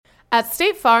At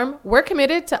State Farm, we're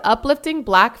committed to uplifting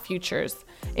Black futures.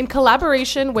 In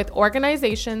collaboration with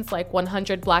organizations like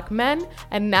 100 Black Men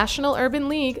and National Urban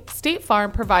League, State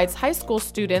Farm provides high school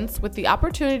students with the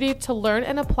opportunity to learn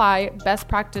and apply best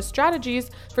practice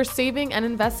strategies for saving and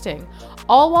investing,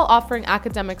 all while offering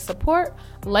academic support,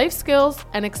 life skills,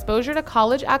 and exposure to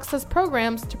college access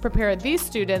programs to prepare these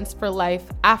students for life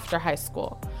after high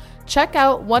school. Check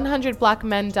out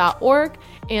 100blackmen.org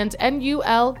and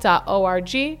nul.org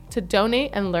to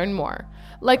donate and learn more.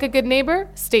 Like a good neighbor,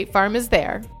 State Farm is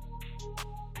there.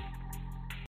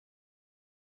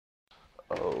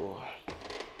 Oh.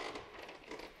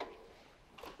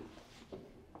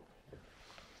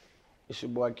 It's your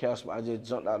boy Casper. I just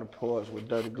jumped out the porch with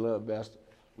Dirty Glove Bastard.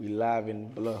 We live in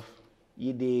Bluff.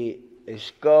 You did.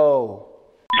 Let's go.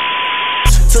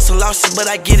 Took some losses, but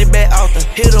I get it back often.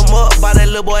 Hit him up by that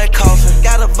little boy coughing.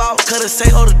 Got a vault, cut it,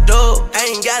 say, oh, the dog. I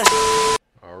ain't got it.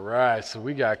 All right, so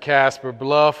we got Casper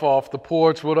Bluff off the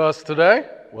porch with us today.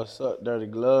 What's up, Dirty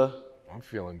Glove? I'm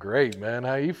feeling great, man.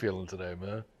 How you feeling today,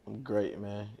 man? I'm great,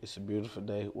 man. It's a beautiful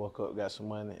day. Woke up, got some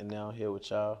money, and now I'm here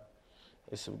with y'all.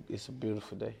 It's a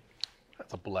beautiful day.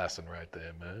 That's a blessing right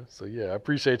there, man. So, yeah, I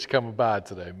appreciate you coming by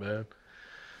today, man.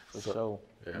 For sure.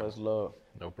 Yeah. Much love.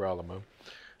 No problem, man.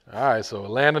 All right, so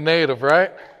Atlanta native,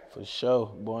 right? For sure.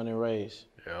 Born and raised.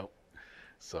 Yep.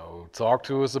 So talk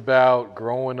to us about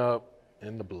growing up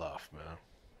in the Bluff, man.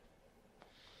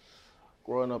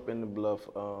 Growing up in the Bluff,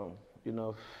 you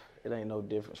know, it ain't no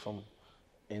difference from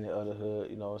any other hood,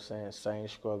 you know what I'm saying? Same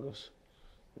struggles,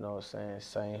 you know what I'm saying?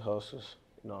 Same hustles,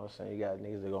 you know what I'm saying? You got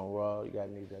niggas that gonna rob, you got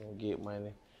niggas that gonna get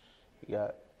money. You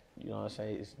got, you know what I'm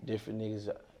saying? It's different niggas,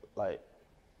 like,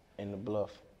 in the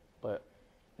Bluff. But,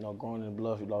 you know, growing in the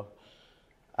Bluff, you know,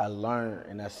 I learned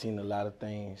and I seen a lot of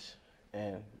things.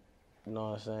 And, you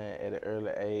know what I'm saying, at an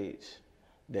early age,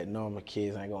 that normal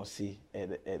kids ain't gonna see at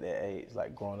that age,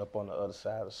 like growing up on the other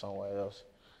side or somewhere else.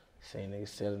 Seeing niggas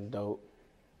selling dope,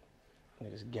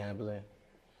 niggas gambling,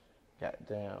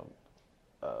 goddamn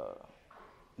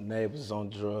neighbors on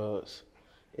drugs.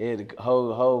 Yeah, the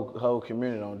whole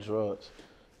community on drugs.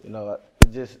 You know,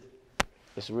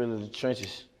 it's really the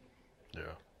trenches. Yeah.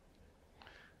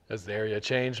 Has the area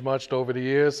changed much over the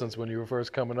years since when you were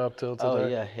first coming up till today? Oh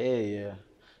yeah, hell yeah.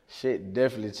 Shit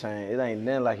definitely changed. It ain't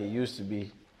nothing like it used to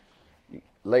be.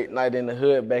 Late night in the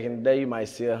hood back in the day, you might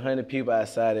see 100 people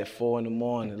outside at 4 in the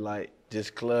morning, like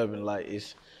just clubbing, like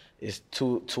it's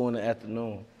 2 in the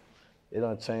afternoon. It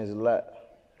done changed a lot.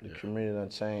 The community done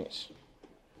changed.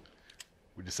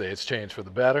 Would you say it's changed for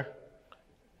the better?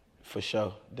 For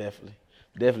sure, definitely.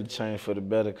 Definitely changed for the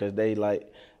better, because they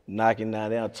like knocking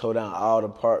down, they done tore down all the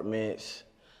apartments.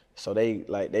 So they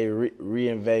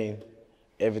reinventing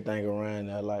everything around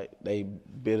there. Like they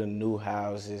building new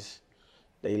houses.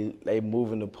 They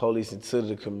moving the police into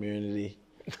the community.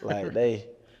 Like they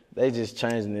just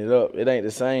changing it up. It ain't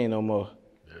the same no more.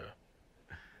 Yeah.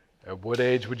 At what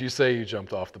age would you say you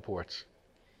jumped off the porch?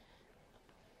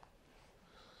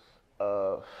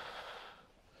 I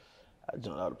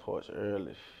jumped out the porch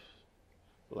early.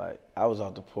 Like I was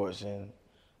off the porch and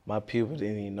my people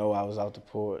didn't even know I was off the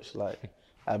porch. Like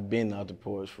I've been out the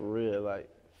porch for real, like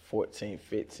 14,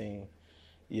 15,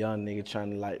 young nigga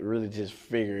trying to like really just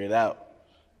figure it out.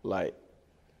 Like,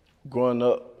 growing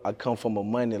up, I come from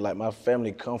my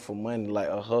family come from money, like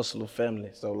a hustler family.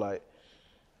 So, like,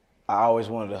 I always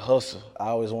wanted to hustle. I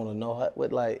always want to know what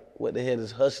the hell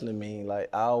does hustling mean? Like,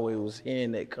 I always was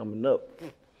hearing that coming up.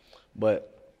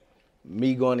 But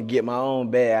me going to get my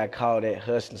own bag, I call that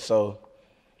hustling. So,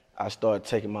 I started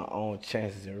taking my own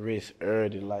chances and risks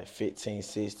early, like 15,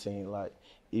 16. Like,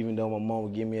 even though my mom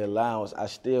would give me allowance, I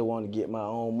still want to get my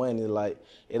own money. Like,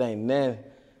 it ain't nothing.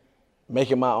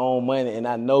 Making my own money, and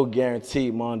I know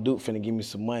guaranteed Mom Duke finna give me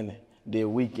some money this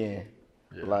weekend.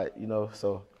 Yeah. Like, you know,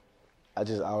 so I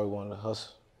just always wanted to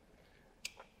hustle.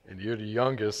 And you're the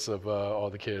youngest of all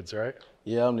the kids, right?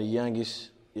 Yeah, I'm the youngest.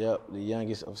 Yep, the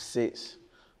youngest of 6.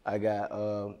 I got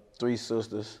 3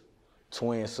 sisters,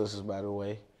 twin sisters, by the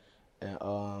way. And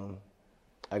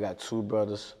I got 2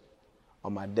 brothers.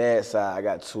 On my dad's side, I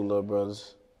got 2 little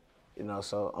brothers. You know,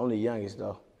 so I'm the youngest,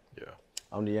 though. Yeah.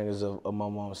 I'm the youngest of my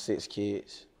mom's 6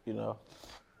 kids, you know.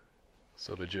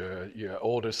 So did your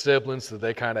older siblings, did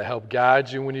they kind of help guide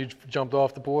you when you jumped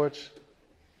off the porch?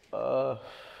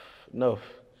 No,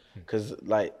 because,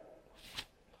 like,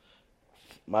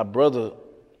 my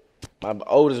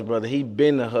oldest brother, he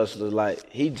been a hustler.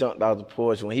 Like, he jumped off the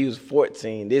porch when he was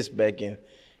 14, this back in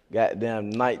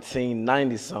goddamn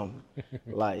 1990-something.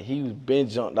 Like, he was been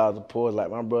jumped off the porch.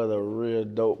 Like, my brother a real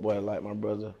dope boy. Like, my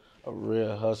brother a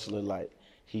real hustler. Like,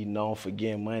 he known for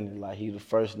getting money. Like, he the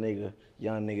first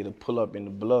young nigga to pull up in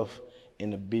the Bluff in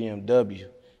the BMW.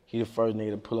 He the first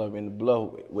nigga to pull up in the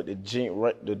Bluff with the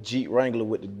Jeep Wrangler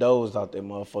with the doors out that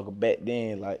motherfucker back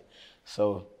then. Like,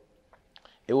 so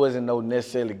it wasn't no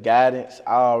necessarily guidance.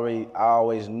 I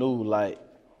always knew, like,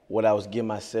 what I was getting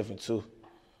myself into.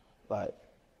 Like,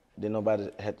 then nobody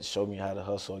had to show me how to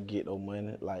hustle or get no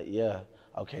money. Like, yeah,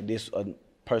 okay, this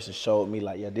person showed me,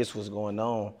 like, yeah, this what's going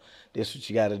on. This what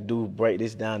you got to do, break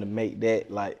this down to make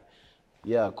that. Like,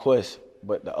 yeah, of course.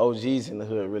 But the OGs in the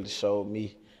hood really showed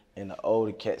me, and the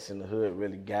older cats in the hood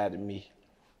really guided me.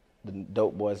 The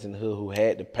dope boys in the hood who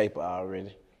had the paper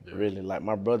already, really. Like,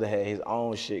 my brother had his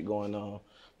own shit going on.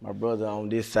 My brother on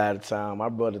this side of town, my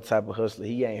brother type of hustler,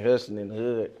 he ain't hustling in the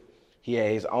hood. He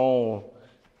had his own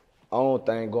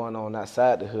thing going on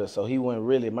outside the hood. So he wasn't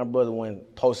really, my brother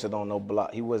wasn't posted on no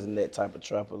block. He wasn't that type of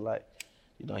trapper. Like,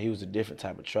 you know, he was a different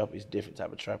type of trapper. He's different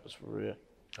type of trappers for real.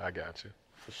 I got you.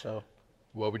 For sure.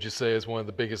 What would you say is one of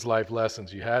the biggest life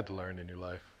lessons you had to learn in your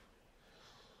life?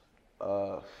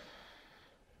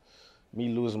 Me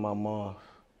losing my mom.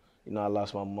 You know, I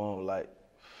lost my mom, like,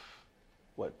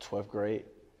 12th grade?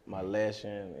 My last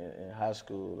year in high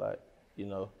school, like, you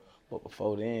know. But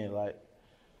before then, like,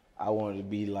 I wanted to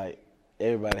be like,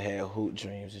 everybody had hoop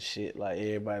dreams and shit. Like,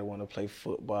 everybody wanted to play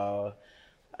football.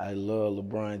 I love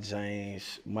LeBron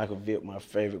James. Michael Vick, my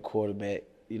favorite quarterback.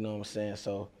 You know what I'm saying?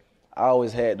 So I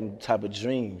always had them type of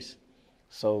dreams.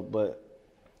 So, but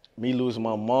me losing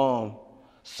my mom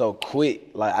so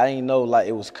quick, like, I didn't know, like,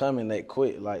 it was coming that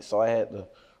quick. Like, so I had to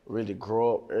really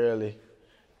grow up early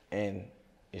and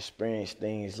experience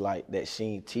things like that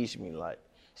she didn't teach me. Like,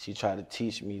 she tried to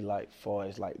teach me, like, far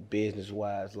as, like,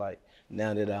 business-wise. Like,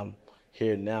 now that I'm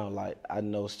here now, like, I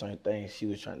know certain things she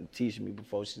was trying to teach me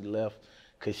before she left,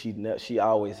 because she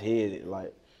always had it.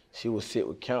 Like, she would sit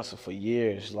with cancer for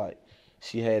years. Like,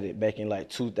 she had it back in, like,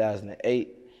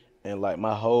 2008, and, like,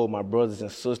 my brothers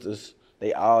and sisters,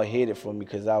 they all hid it from me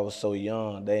because I was so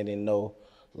young. They didn't know,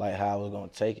 like, how I was going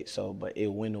to take it. So, but it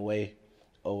went away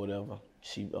or whatever.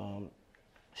 She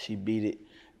beat it.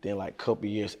 Then, like, a couple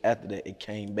years after that, it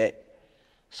came back.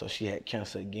 So she had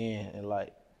cancer again. And,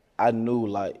 like, I knew,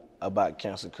 like, about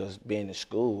cancer because being in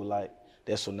school, like,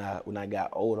 that's when I got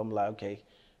old, I'm like, okay,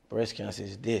 breast cancer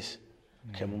is this.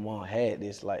 Okay, my mom had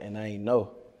this, like, and I ain't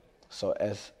know. So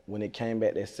when it came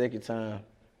back that second time,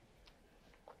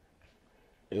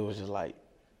 it was just like,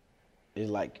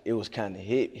 it was kind of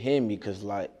hitting me because,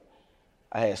 like,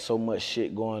 I had so much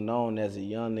shit going on as a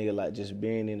young nigga, like, just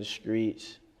being in the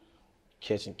streets,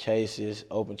 catching cases,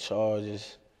 open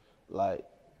charges, like,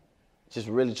 just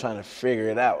really trying to figure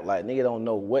it out. Like, nigga don't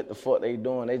know what the fuck they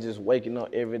doing. They just waking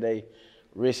up every day,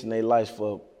 risking their lives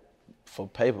for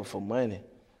paper, for money.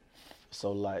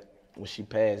 So, like, when she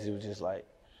passed, it was just like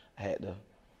I had to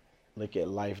look at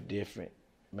life different,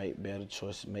 make better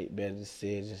choices, make better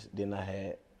decisions than I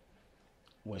had.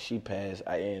 When she passed,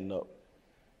 I ended up,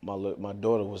 my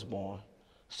daughter was born.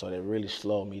 So that really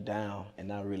slowed me down,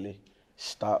 and I really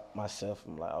stopped myself.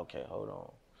 I'm like, okay, hold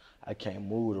on. I can't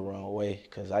move the wrong way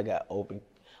because I got open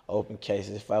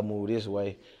cases. If I move this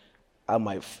way,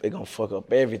 it gonna fuck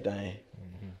up everything.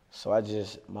 Mm-hmm. So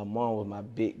my mom was my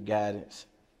big guidance,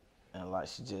 and, like,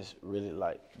 she just really,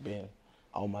 like, been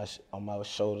on my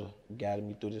shoulder, guiding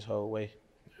me through this whole way.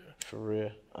 Yeah. For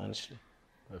real, honestly.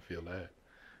 I feel that.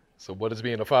 So what has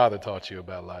being a father taught you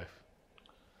about life?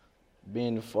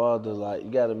 Being a father, like, you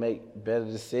gotta make better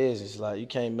decisions. Like, you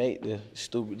can't make the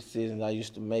stupid decisions I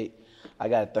used to make. I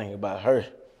gotta think about her.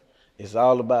 It's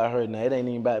all about her now. It ain't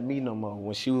even about me no more.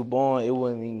 When she was born, it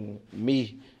wasn't even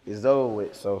me. It's over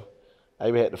with. So I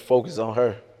even had to focus on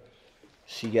her.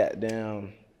 She got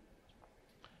down.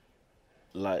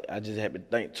 Like, I just had to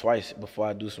think twice before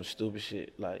I do some stupid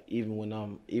shit. Like, even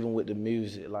with the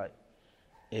music, like,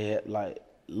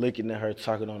 looking at her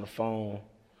talking on the phone,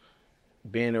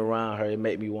 being around her, it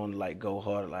made me want to, like, go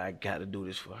harder. Like, I got to do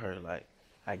this for her. Like,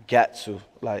 I got to.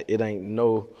 Like, it ain't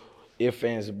no ifs,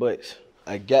 ands, or buts.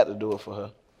 I got to do it for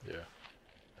her. Yeah,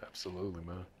 absolutely,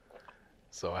 man.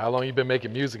 So how long you been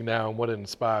making music now, and what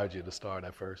inspired you to start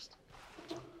at first?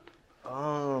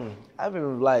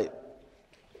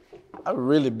 I've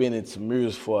really been into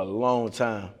music for a long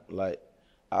time. Like,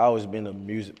 I always been a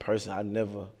music person. I'm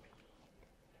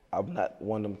not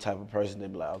one of them type of person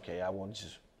that be like, okay, I want to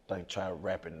just, like, try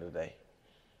rapping today.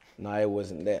 No, it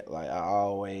wasn't that. Like, I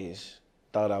always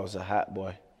thought I was a hot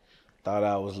boy. Thought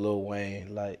I was Lil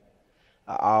Wayne. Like,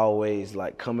 I always,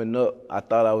 like, coming up, I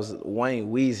thought I was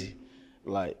Wayne Weezy.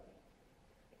 Like,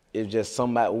 it was just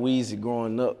something about Weezy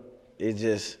growing up.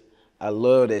 I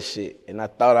love that shit. And I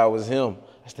thought I was him.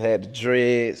 I still had the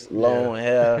dreads, long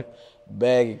hair,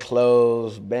 baggy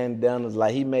clothes, bandanas.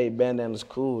 Like, he made bandanas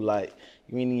cool. Like,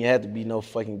 you ain't even have to be no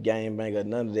fucking gangbanger,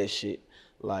 none of that shit.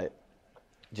 Like,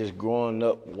 just growing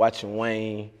up, watching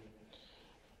Wayne,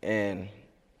 and,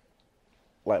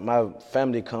 like, my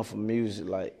family come from music.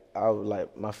 Like,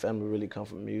 my family really come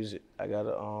from music. I got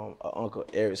a uncle,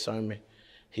 Eric Sermon.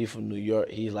 He from New York.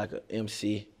 He's like a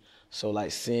MC. So,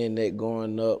 like, seeing that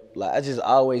growing up, like, I just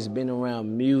always been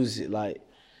around music. Like,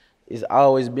 it's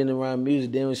always been around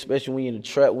music. Then, especially when you're in the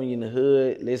trap, when you're in the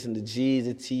hood, listen to G's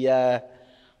and T.I.,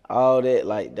 all that.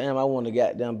 Like, damn, I want to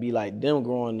goddamn be like them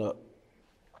growing up.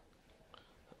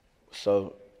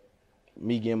 So,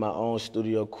 me getting my own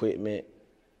studio equipment,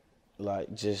 like,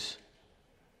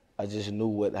 I just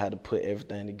knew how to put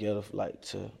everything together, like,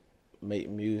 to make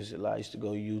music. Like, I used to go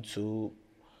YouTube,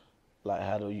 like,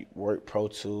 how to work Pro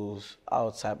Tools,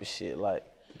 all type of shit, like,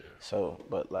 so,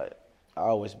 but, like, I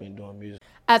always been doing music.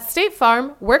 At State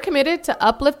Farm, we're committed to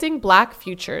uplifting Black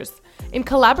futures. In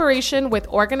collaboration with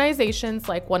organizations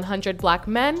like 100 Black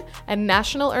Men and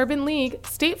National Urban League,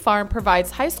 State Farm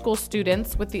provides high school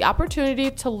students with the opportunity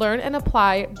to learn and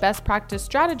apply best practice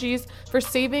strategies for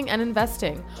saving and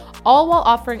investing, all while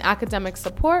offering academic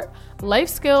support, life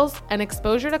skills, and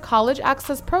exposure to college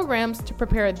access programs to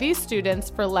prepare these students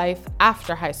for life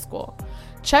after high school.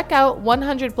 Check out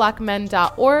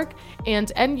 100blackmen.org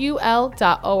and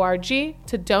nul.org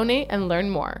to donate and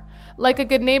learn more. Like a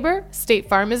good neighbor, State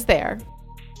Farm is there.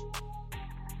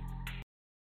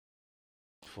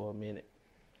 For a minute,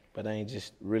 but I ain't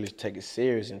just really take it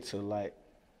serious until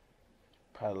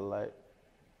probably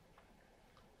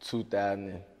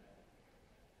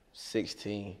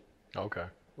 2016. Okay.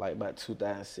 Like about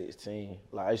 2016.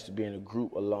 Like, I used to be in a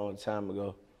group a long time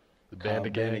ago. The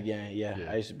Band Gang? Yeah.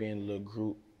 I used to be in a little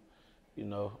group,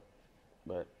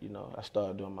 but, I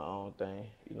started doing my own thing,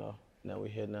 Now we're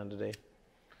here now today.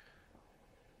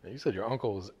 You said your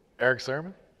uncle was Eric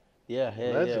Sermon? Yeah,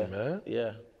 legend, man.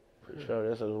 Yeah, for sure.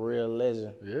 That's a real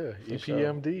legend. Yeah,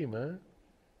 EPMD, man.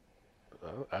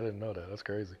 I didn't know that. That's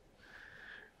crazy.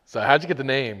 So how'd you get the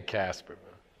name Casper,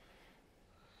 man?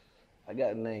 I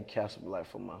got the name Casper,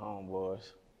 from my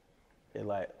homeboys.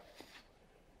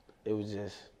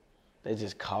 They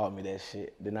just called me that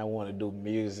shit. Then I want to do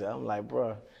music. I'm like,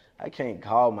 bro, I can't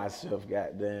call myself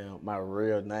goddamn my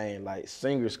real name. Like,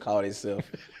 singers call themselves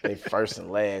their first and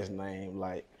last name.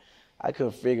 Like, I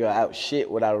couldn't figure out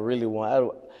shit what I really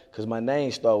want. Because my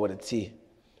name started with a T.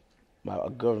 My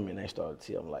government name started with a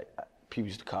T. I'm like, people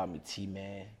used to call me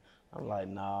T-Man. I'm like,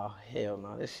 nah, hell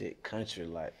no, that shit country.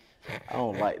 Like, I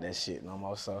don't like that shit no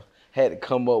more. So had to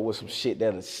come up with some shit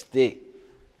that'll stick.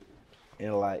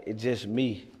 And, it's just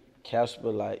me.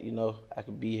 Casper, I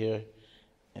could be here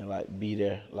and, be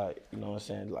there, what I'm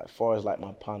saying? Far as, my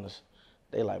partners,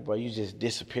 they bro, you just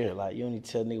disappear. You don't need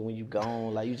to tell nigga when you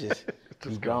gone. You just,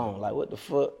 you gone. What the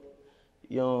fuck?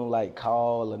 You don't,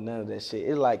 call or none of that shit.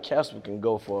 It's Casper can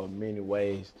go for many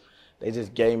ways. They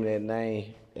just gave me that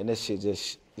name, and that shit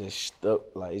just stuck.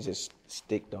 It just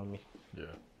sticked on me.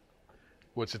 Yeah.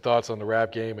 What's your thoughts on the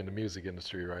rap game and the music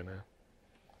industry right now?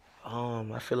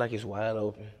 I feel like it's wide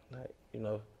open.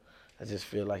 I just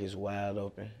feel like it's wide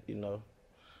open,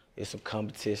 It's some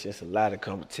competition. It's a lot of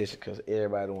competition because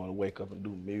everybody want to wake up and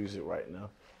do music right now.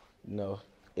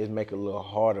 It make it a little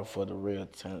harder for the real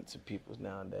talented people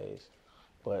nowadays.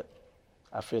 But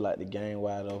I feel like the game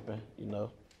wide open,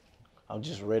 I'm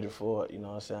just ready for it,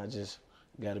 what I'm saying? I just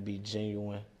got to be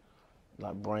genuine,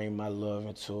 bring my love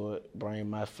into it, bring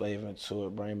my flavor into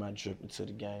it, bring my drip into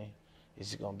the game.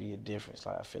 It's going to be a difference.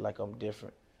 I feel like I'm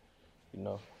different,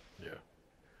 Yeah.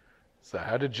 So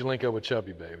how did you link up with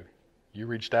Chubby, baby? You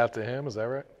reached out to him, is that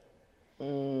right?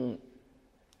 Me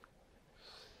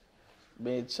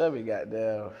and Chubby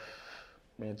been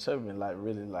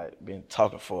really been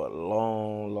talking for a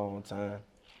long time.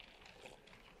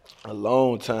 A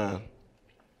long time.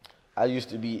 I used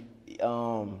to be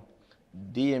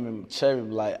DMing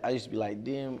Chubby, I used to be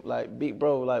DM, big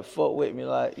bro, fuck with me,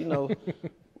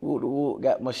 woot,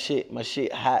 got my shit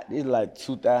hot. This is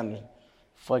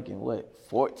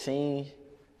 2014,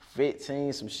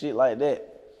 15, some shit like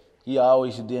that. He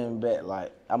always DM back,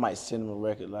 I might send him a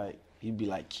record, he'd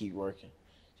be keep working.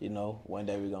 One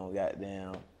day we gonna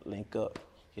goddamn link up.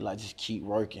 He just keep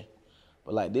working.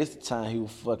 But this the time he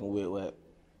was fucking with what?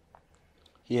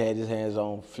 He had his hands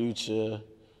on Future,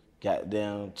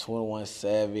 goddamn 21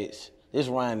 Savage. This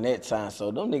around that time, so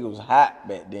them niggas was hot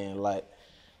back then,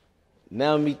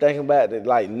 Now me thinking about it,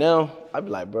 now, I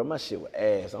be bro, my shit was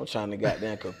ass. I'm trying to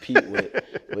goddamn compete with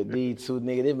these two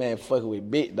niggas. This man fucking with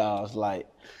big dogs. I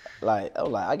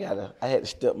was I had to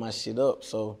step my shit up.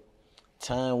 So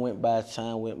time went by,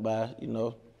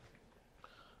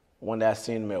 one day I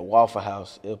seen him at Waffle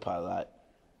House. It was probably like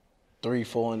 3,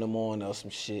 4 in the morning or some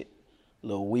shit.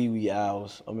 Little wee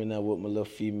hours. I'm in there with my little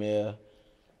female.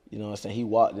 You know what I'm saying? He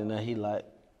walked in there. He like,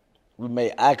 we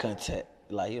made eye contact.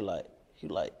 Like he like,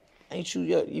 ain't you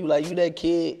that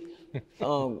kid,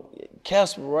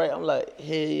 Casper, right? I'm like,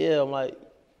 hell yeah. I'm like,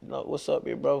 you know, what's up,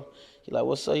 here, bro? He like,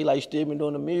 what's up? He like, you still been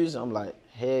doing the music? I'm like,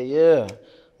 hell yeah.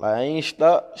 Like, I ain't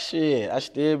stopped. Shit, I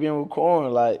still been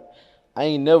recording. Like, I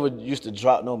ain't never used to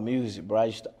drop no music, bro. I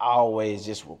used to always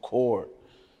just record.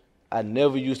 I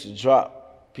never used to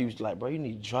drop. People like, bro, you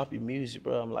need to drop your music,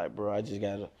 bro. I'm like, bro, I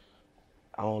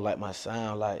don't like my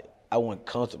sound. Like, I wasn't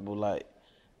comfortable, like,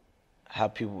 how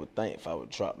people would think if I would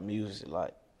drop music.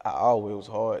 Like, I always was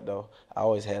hard, though. I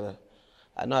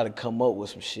know how to come up with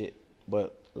some shit.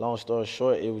 But long story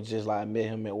short, it was just like I met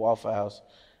him at Waffle House,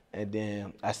 and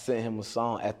then I sent him a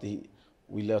song after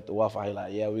we left the Waffle House. He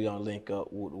like, yeah, we gonna link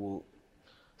up, whoop, whoop.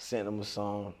 Sent him a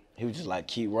song. He was just like,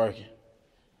 keep working.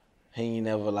 He ain't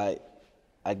never like,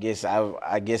 I guess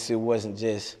it wasn't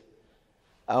just,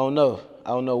 I don't know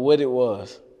what it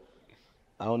was.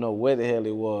 I don't know what the hell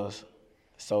it was.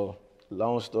 So,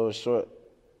 long story short,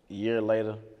 a year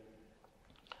later,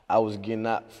 I was getting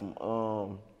out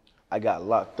from, I got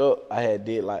locked up. I had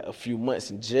did like a few months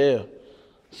in jail.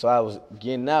 So I was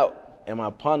getting out, and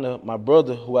my partner, my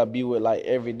brother, who I be with like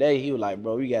every day, he was like,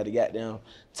 bro, we got to goddamn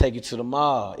take you to the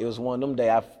mall. It was one of them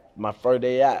days, my first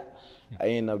day out. I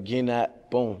ended up getting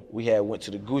out, boom. We went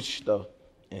to the Gucci store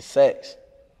in Saks.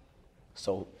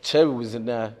 So Chevy was in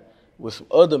there with some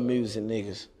other music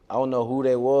niggas. I don't know who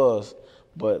they was,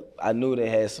 but I knew they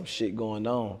had some shit going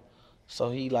on. So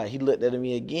he looked at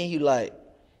me again. He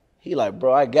like,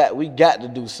 bro, we got to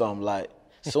do something. Like,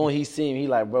 soon he seen me, he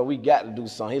like, bro, we got to do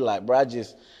something. He like, bro, I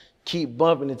just keep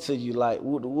bumping into you, like,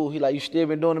 woo, woo. He like, you still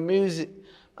been doing the music?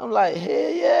 I'm like,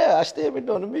 hell yeah, I still been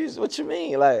doing the music. What you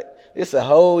mean? Like, it's a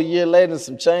whole year later,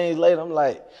 some change later. I'm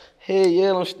like, hell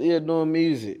yeah, I'm still doing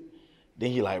music.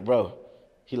 Then he like, bro,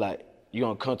 you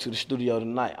gonna come to the studio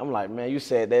tonight? I'm like, man, you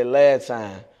said that last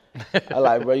time. I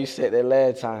like, bro, you said that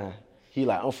last time. He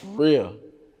like, I'm for real.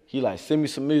 He like, send me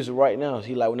some music right now.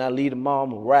 He like, when I leave the mall,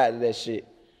 I'm gonna ride to that shit.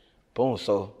 Boom,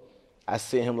 so I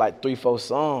sent him like 3, 4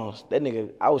 songs. That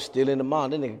nigga, I was still in the mall.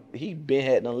 That nigga, he been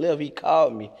had done left. He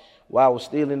called me while I was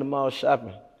still in the mall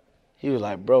shopping. He was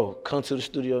like, bro, come to the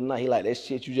studio tonight. He like, that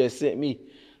shit you just sent me,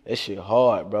 that shit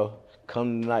hard, bro.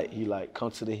 Come tonight. He like,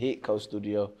 come to the Hit Coast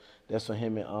studio. That's when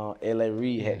him and L.A.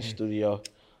 Reid had the studio.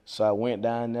 So I went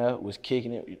down there, was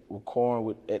kicking it,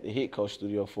 recording at the Hit Coast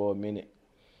studio for a minute.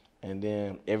 And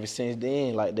then ever since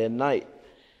then, like that night,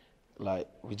 like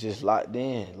we just locked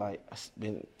in. Like it's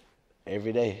been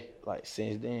every day, like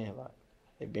since then, like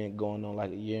it been going on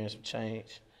like a year and some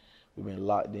change. We've been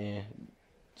locked in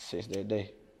since that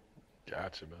day.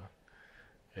 Gotcha, man.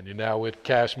 And you're now with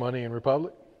Cash Money in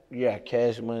Republic? Yeah,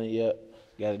 Cash Money, yep.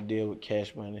 Got to deal with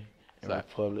Cash Money in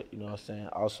Republic, you know what I'm saying?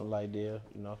 Awesome Light deal,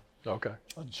 you know. Okay.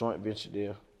 A joint venture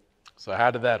deal. So how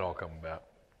did that all come about?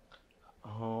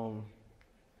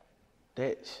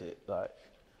 That shit, like,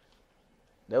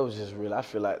 that was just real. I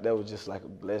feel like that was just like a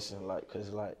blessing, like, cause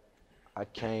like, I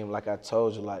came, like I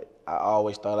told you, like, I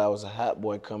always thought I was a hot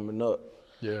boy coming up.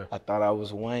 Yeah. I thought I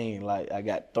was Wayne, like, I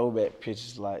got throwback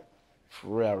pictures, like,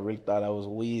 for real, I really thought I was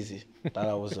Weezy. Thought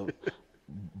I was a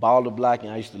Baller Block,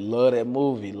 and I used to love that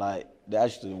movie, like, I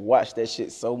used to watch that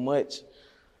shit so much.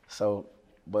 So,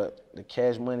 but the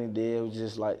Cash Money deal was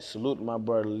just like, salute to my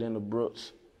brother, Leonard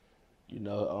Brooks. You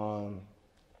know,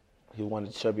 he one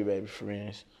of the Chubby Baby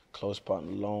friends, close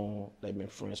partner, long. They've been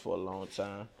friends for a long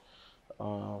time.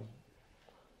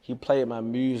 He played my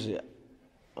music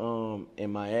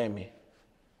in Miami.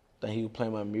 I think he was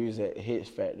playing my music at the Hits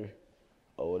Factory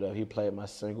or whatever. He played my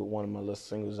single, one of my little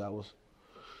singles I was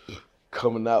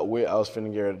coming out with. I was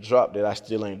finna get ready to drop that I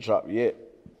still ain't dropped yet.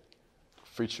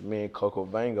 Featured me and Coco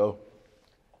Vango.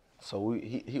 So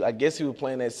I guess he was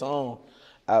playing that song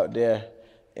out there,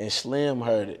 and Slim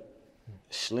heard it.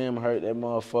 Slim heard that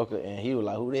motherfucker, and he was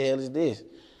like, who the hell is this?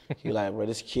 He was like, bro,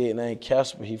 this kid named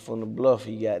Casper, he from the Bluff.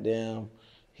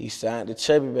 He signed to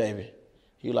Chubby Baby.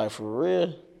 He was like, for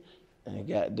real? And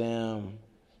goddamn,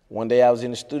 one day I was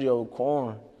in the studio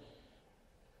recording,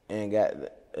 and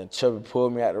Chubby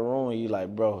pulled me out the room, and he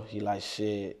like, bro,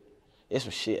 shit, it's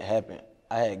some shit happened.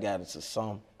 I had got into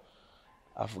something.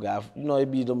 I forgot. You know, it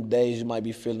be them days you might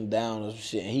be feeling down or some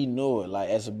shit, and he knew it. Like,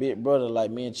 as a big brother, like,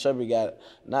 me and Chubby got,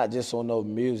 not just on no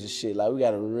music shit, like, we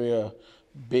got a real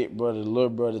big brother, little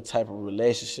brother type of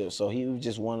relationship. So he was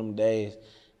just one of them days,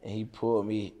 and he pulled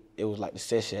me. It was like the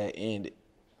session had ended.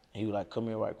 He was like, come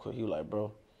here right quick. He was like,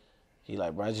 bro,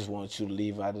 I just want you to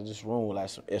leave out of this room with, like,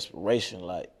 some inspiration.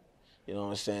 Like, You know what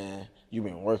I'm saying? You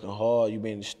been working hard. You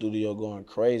been in the studio going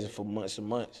crazy for months and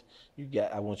months.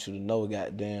 I want you to know,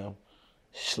 goddamn,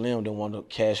 Slim didn't want to,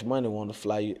 Cash Money want to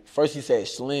fly you. First he said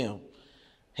Slim.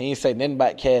 He ain't say nothing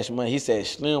about Cash Money. He said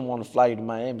Slim want to fly you to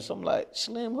Miami. So I'm like,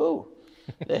 Slim who?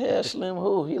 The hell Slim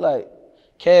who? He like,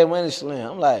 Cash Money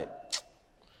Slim. I'm like,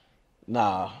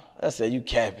 nah. I said, you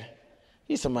capping.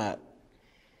 He said, my,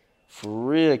 for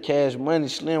real, Cash Money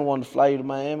Slim want to fly you to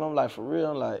Miami. I'm like, for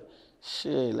real? I'm like,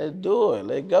 shit, let's do it.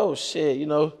 Let's go. Shit, you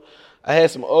know. I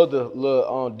had some other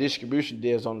little distribution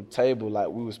deals on the table like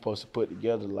we was supposed to put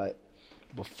together like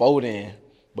before then,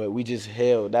 but we just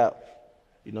held out.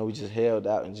 You know, we just held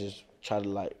out and just try to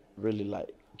like really like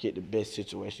get the best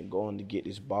situation going to get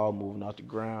this ball moving off the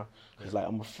ground. Cause like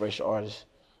I'm a fresh artist.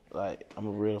 Like I'm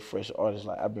a real fresh artist.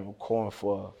 Like I've been recording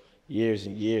for years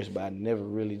and years, but I never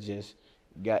really just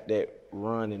got that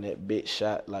run and that big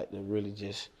shot like to really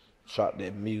just drop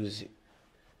that music.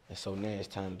 And so now it's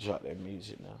time to drop that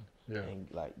music now. Yeah. And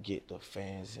like get the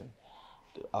fans and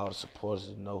all the supporters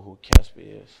to know who Casper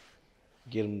is.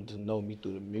 Get them to know me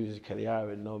through the music, cause they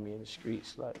already know me in the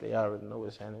streets. Like they already know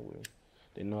what's happening with me.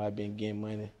 They know I've been getting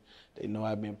money. They know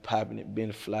I've been popping it,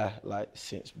 been fly like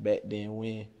since back then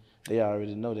when. They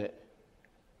already know that.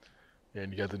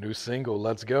 And you got the new single,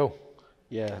 Let's Go.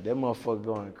 Yeah, that motherfucker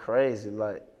going crazy.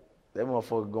 Like that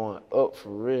motherfucker going up for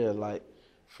real. Like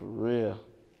for real.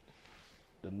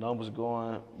 The numbers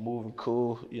going, moving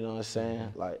cool, you know what I'm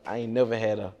saying? Like, I ain't never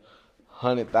had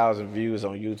 100,000 views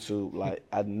on YouTube. Like,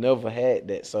 I never had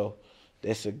that. So,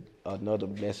 that's another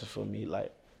blessing for me.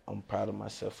 Like, I'm proud of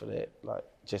myself for that. Like,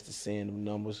 just to seeing the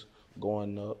numbers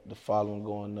going up, the following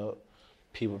going up,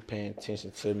 people paying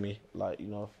attention to me. Like, you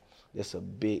know, that's a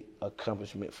big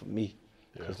accomplishment for me.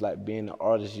 Because, like, being an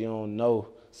artist, you don't know.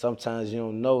 Sometimes you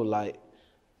don't know, like,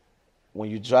 when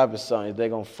you dropping something, if they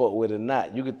gonna fuck with it or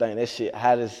not. You could think that shit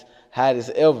hot as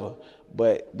ever,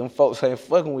 but them folks ain't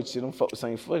fucking with you. Them folks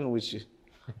ain't fucking with you.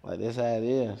 Like that's how it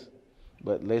is.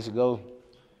 But let's go.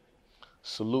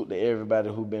 Salute to everybody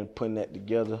who been putting that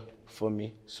together for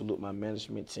me. Salute my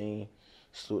management team.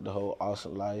 Salute the whole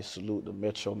Awesome Life. Salute the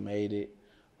Metro Made It.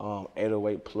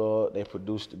 808 Plug. They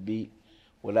produced the beat.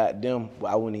 Without them,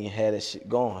 I wouldn't even have that shit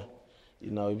going.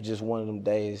 You know, it was just one of them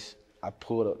days I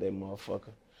pulled up that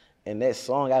motherfucker. And that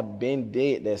song, I been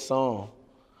dead that song,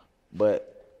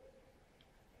 but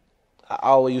I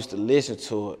always used to listen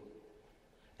to it.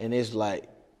 And it's like,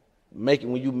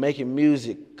 when you making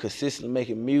music, consistently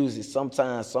making music,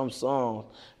 sometimes some songs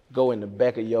go in the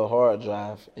back of your hard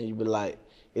drive and you be like,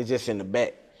 it's just in the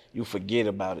back. You forget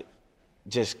about it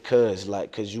just cause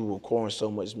you recording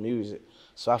so much music.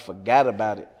 So I forgot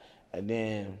about it. And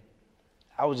then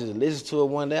I was just listening to it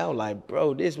one day. I was like,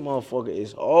 bro, this motherfucker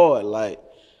is hard. Like,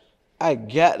 I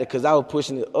got it because I was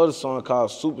pushing the other song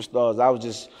called Superstars. I was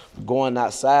just going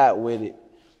outside with it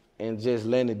and just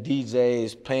letting the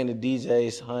DJs, paying the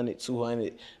DJs 100,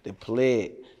 200 to play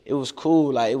it. It was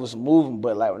cool, like it was moving,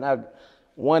 but like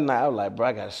one night I was like, bro,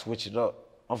 I gotta switch it up.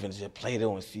 I'm finna just play it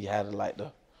and see how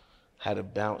to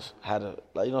bounce, how to,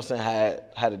 like, you know what I'm saying,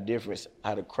 how the difference,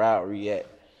 how the crowd react.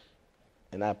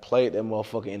 And I played that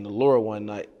motherfucker in the Lure one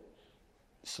night.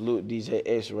 Salute DJ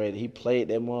X-Rated. He played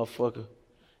that motherfucker.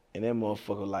 And that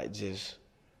motherfucker like just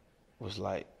was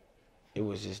like, it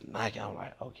was just knocking. I'm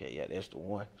like, okay, yeah, that's the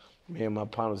one. Me and my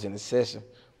partners in the session,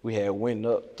 we had went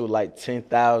up through like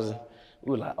 10,000.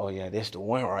 We were like, oh yeah, that's the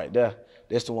one right there.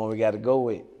 That's the one we got to go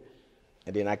with.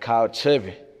 And then I called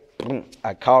Chubby.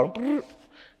 I called him.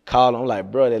 I'm like,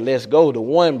 bro, let's go. The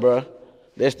one, bro.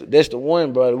 That's the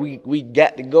one, bro. We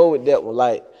got to go with that one,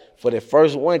 like for the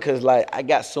first one, cause like I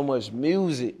got so much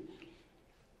music.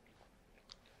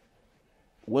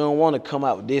 We don't want to come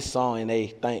out with this song and they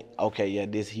think, okay, yeah,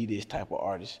 he this type of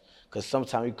artist. Because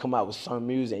sometimes you come out with some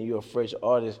music and you're a fresh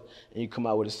artist and you come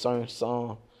out with a certain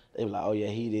song, they be like, oh, yeah,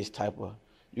 he this type of,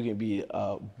 you can be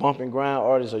a bumping ground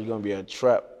artist or you're going to be a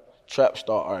trap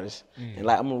star artist. And,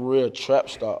 like, I'm a real trap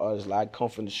star artist. Like, I come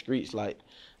from the streets. Like,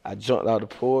 I jumped out of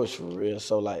the Porch for real.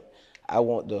 So, like, I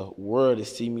want the world to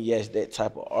see me as that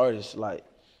type of artist. Like,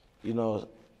 you know,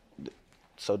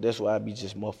 so that's why I be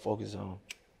just more focused on.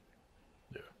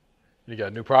 You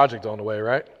got a new project on the way,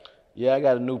 right? Yeah, I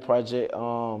got a new project,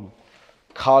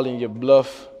 calling your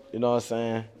bluff, you know what I'm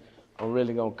saying? I'm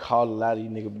really gonna call a lot of you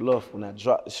niggas bluff when I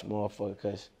drop this motherfucker,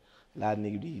 cause a lot of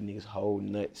these niggas hold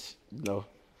nuts, you know?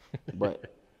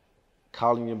 But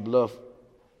calling your bluff,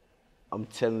 I'm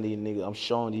telling these niggas, I'm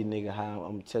showing these niggas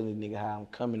I'm telling these niggas how I'm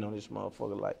coming on this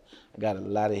motherfucker. Like, I got a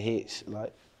lot of hits,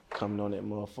 like, coming on that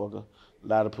motherfucker. A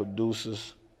lot of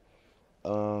producers,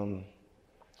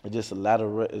 it's just a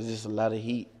lot of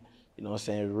heat, You know what I'm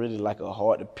saying? Really like a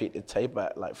hard to pick the tape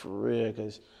out, like for real,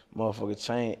 because motherfucker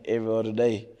change every other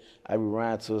day. I be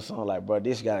riding to a song like, bro,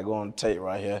 this gotta go on the tape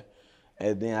right here.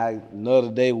 And then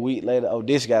another day, week later, oh,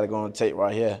 this gotta go on the tape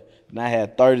right here. And I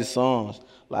had 30 songs.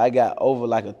 Like I got over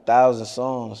like 1,000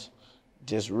 songs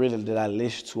just really that I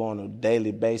listen to on a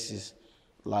daily basis.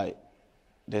 Like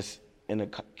that's in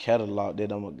the catalog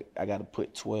that I gotta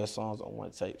put 12 songs on one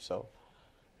tape. So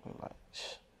I'm like,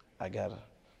 I gotta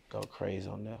go crazy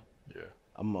on that. Yeah.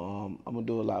 I'm gonna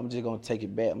do a lot. I'm just gonna take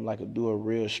it back. I'm like do a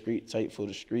real street tape for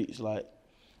the streets. Like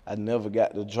I never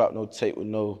got to drop no tape with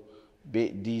no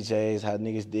big DJs. How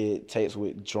niggas did tapes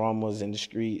with drummers in the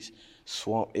streets,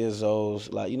 Swamp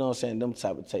Izzos, like you know what I'm saying, them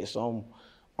type of tapes. So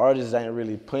artists ain't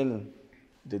really putting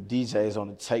the DJs on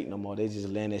the tape no more. They just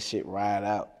letting that shit ride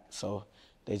out. So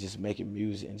they just making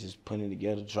music and just putting it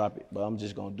together, drop it. But I'm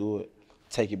just gonna do it,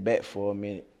 take it back for a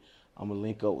minute. I'm gonna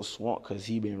link up with Swamp because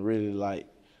he been really like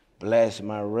blasting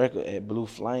my record at Blue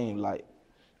Flame. Like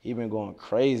he been going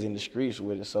crazy in the streets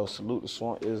with it. So salute to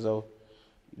Swamp Izzo.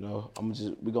 You know,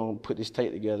 we gonna put this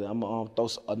tape together. I'm gonna throw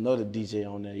another DJ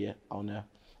on there.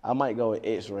 I might go with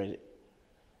X-Rated.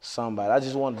 Somebody. I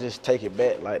just want to just take it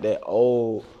back like that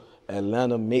old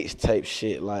Atlanta mixtape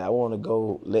shit. Like I want to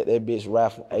go let that bitch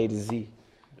ride from A to Z.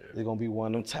 Yeah. It's gonna be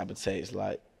one of them type of tapes.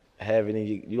 Like have it in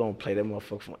you gonna play that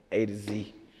motherfucker from A to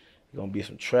Z. It's gonna be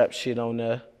some trap shit on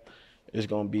there. It's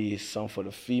gonna be some for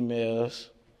the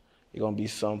females. It's gonna be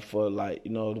some for like,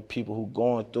 you know, the people who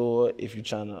going through it. If you're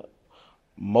trying to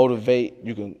motivate,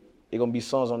 it's gonna be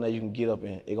songs on there you can get up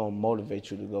in. It's gonna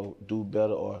motivate you to go do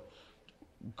better or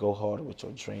go harder with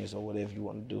your dreams or whatever you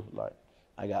want to do. Like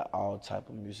I got all type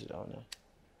of music on there.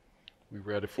 We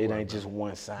ready for it. It ain't just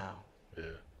one sound. Yeah.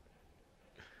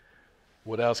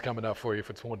 What else coming up for you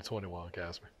for 2021,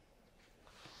 Casper?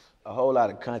 A whole lot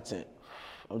of content.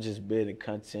 I'm just building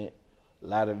content, a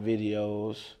lot of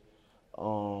videos,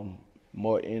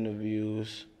 more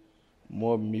interviews,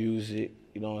 more music,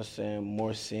 you know what I'm saying,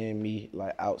 more seeing me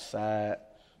like outside,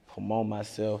 promote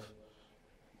myself,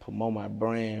 promote my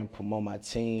brand, promote my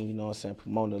team, you know what I'm saying,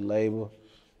 promote the label.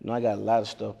 You know, I got a lot of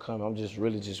stuff coming. I'm just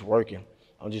really just working.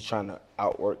 I'm just trying to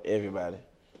outwork everybody.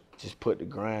 Just put the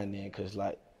grind in, cause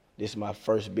like this is my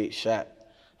first big shot.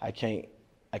 I can't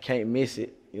miss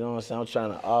it. You know what I'm saying? I'm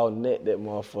trying to all net that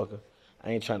motherfucker.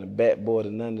 I ain't trying to backboard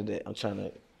or none of that. I'm trying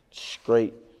to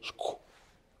straight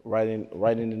right in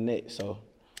the net. So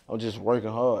I'm just working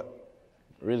hard.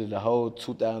 Really the whole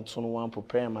 2021,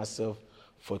 preparing myself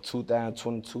for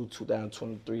 2022,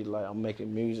 2023. Like I'm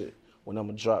making music when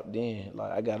I'm dropped in.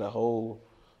 Like I got a whole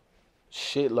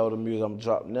shitload of music I'm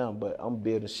dropping now, but I'm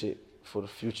building shit for the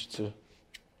future too.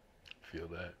 Feel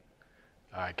that.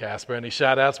 All right, Casper, any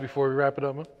shout outs before we wrap it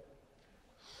up, man?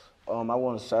 I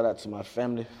want to shout out to my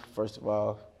family, first of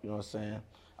all, you know what I'm saying?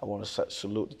 I want to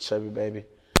salute the Chubby Baby.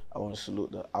 I want to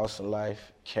salute the Awesome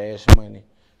Life, Cash Money,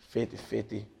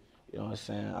 50-50, you know what I'm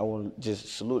saying? I want to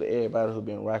just salute everybody who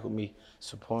been rocking with me,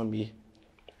 supporting me,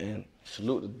 and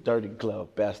salute the Dirty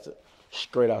Glove bastard,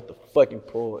 straight out the fucking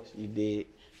Porch, you dig?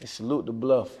 And salute the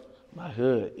Bluff, my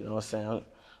hood, you know what I'm saying?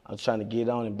 I'm trying to get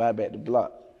on and buy back the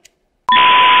block.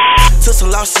 Took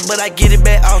some losses, but I get it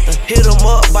back often. Hit him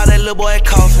up by that little boy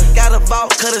coughing. Got a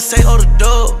vault, cut a say, oh the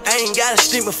dub. I ain't got a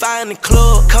street, but fire in the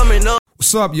club. Coming up.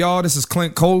 What's up, y'all? This is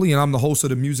Clint Coley, and I'm the host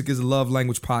of the Music is a Love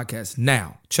Language podcast.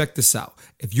 Now, check this out.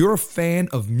 If you're a fan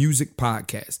of music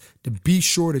podcasts, then be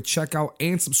sure to check out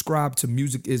and subscribe to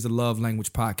Music is a Love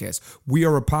Language podcast. We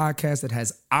are a podcast that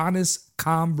has honest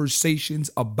conversations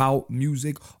about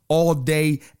music all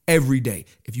day, every day.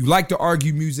 If you like to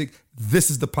argue music, this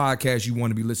is the podcast you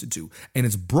want to be listened to. And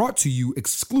it's brought to you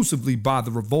exclusively by the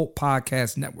Revolt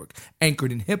Podcast Network,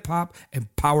 anchored in hip hop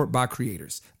and powered by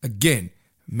creators. Again,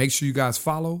 make sure you guys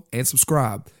follow and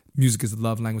subscribe. Music is the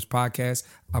Love Language podcast.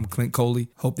 I'm Clint Coley.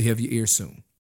 Hope to have your ear soon.